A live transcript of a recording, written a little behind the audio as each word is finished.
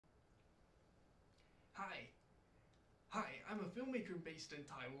I'm a filmmaker based in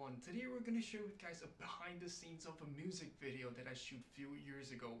Taiwan. Today we're gonna share with guys a behind the scenes of a music video that I shoot a few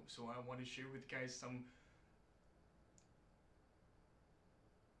years ago. So I want to share with guys some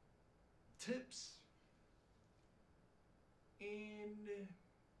tips and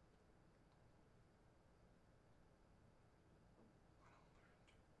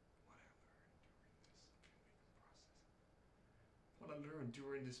what I learned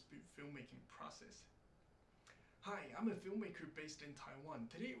during this filmmaking process. Hi, I'm a filmmaker based in Taiwan.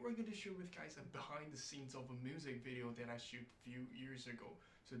 Today we're going to share with guys a behind the scenes of a music video that I shoot a few years ago.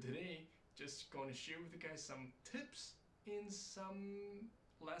 So today, just going to share with you guys some tips and some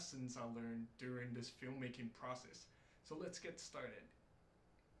lessons I learned during this filmmaking process. So let's get started.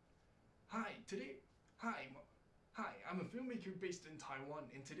 Hi, I'm a filmmaker based in Taiwan,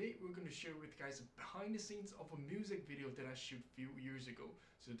 and today we're going to share with guys behind the scenes of a music video that I shoot a few years ago.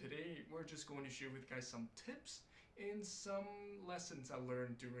 So today we're just going to share with guys some tips and some lessons I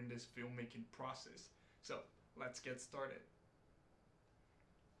learned during this filmmaking process. So let's get started.